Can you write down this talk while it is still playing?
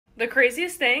The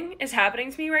craziest thing is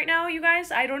happening to me right now, you guys.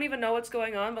 I don't even know what's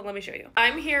going on, but let me show you.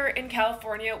 I'm here in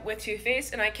California with Too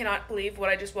Faced, and I cannot believe what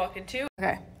I just walked into.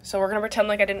 Okay, so we're gonna pretend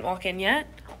like I didn't walk in yet.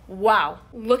 Wow,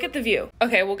 look at the view.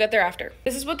 Okay, we'll get there after.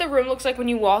 This is what the room looks like when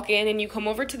you walk in and you come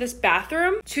over to this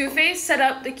bathroom. Too Faced set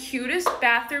up the cutest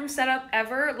bathroom setup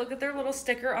ever. Look at their little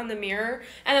sticker on the mirror.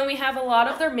 And then we have a lot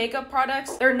of their makeup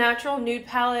products, their natural nude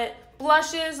palette,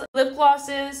 blushes, lip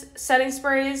glosses, setting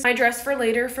sprays. My dress for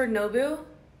later for Nobu.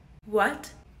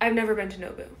 What? I've never been to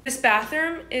Nobu. This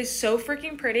bathroom is so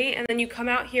freaking pretty, and then you come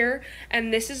out here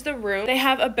and this is the room. They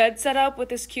have a bed set up with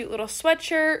this cute little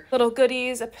sweatshirt, little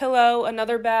goodies, a pillow,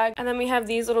 another bag, and then we have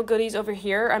these little goodies over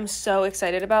here. I'm so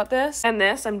excited about this. And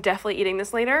this, I'm definitely eating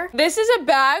this later. This is a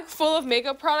bag full of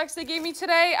makeup products they gave me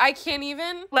today. I can't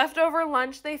even. Leftover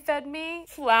lunch they fed me.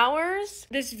 Flowers.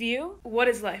 This view. What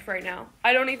is life right now?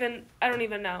 I don't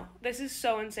even know. This is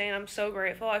so insane. I'm so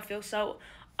grateful. I feel so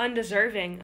undeserving